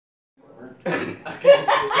She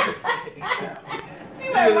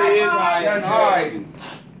went right on. That's hard.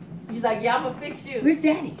 He's like, yeah, I'm gonna fix you. Where's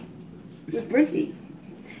Daddy? Where's Brinty?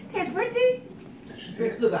 There's Brinty.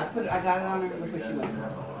 Look, I got it on her. Look where she went.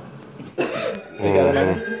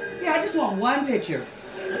 Yeah, I just want one picture.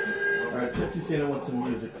 Alright, Sexy Santa wants some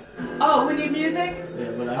music. Oh, we need music?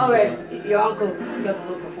 Yeah, but All right, your uncle does a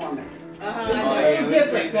little performance. It's a little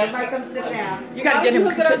different. Everybody come sit down. You gotta get him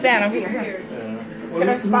to sit down over here.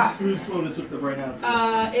 Well, whose phone is hooked up right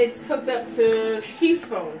now? It's hooked up to Keith's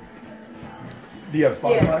phone. Do you have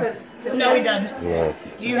Spotify? Yeah, no, he doesn't. Yeah.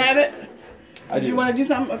 Do you have it? Do you want to do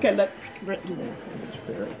something? Okay, let Brent do that.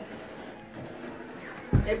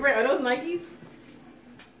 Hey, Brent, are those Nikes?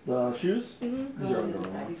 The shoes? Mm-hmm. These are Under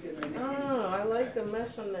Armour. Oh, I like the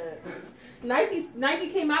mesh on that. Nike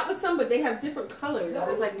came out with some, but they have different colors.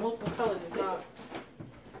 There's like multiple colors. It's not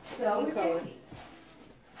one color.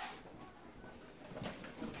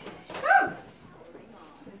 Come,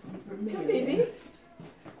 baby.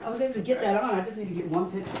 I was able to get that on. I just need to get one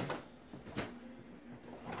picture.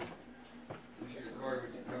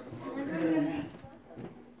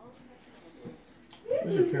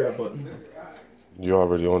 Where's your pair up button? You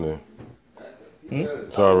already on there.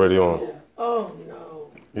 It's already on. Oh no.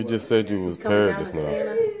 You just said you was Coming paired down just to now.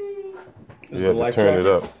 Santa. You had to turn it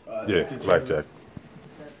up. Yeah, blackjack.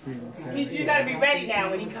 You gotta be ready now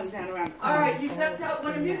when he comes down around. All right, you got to tell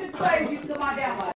when the music plays, you come on down.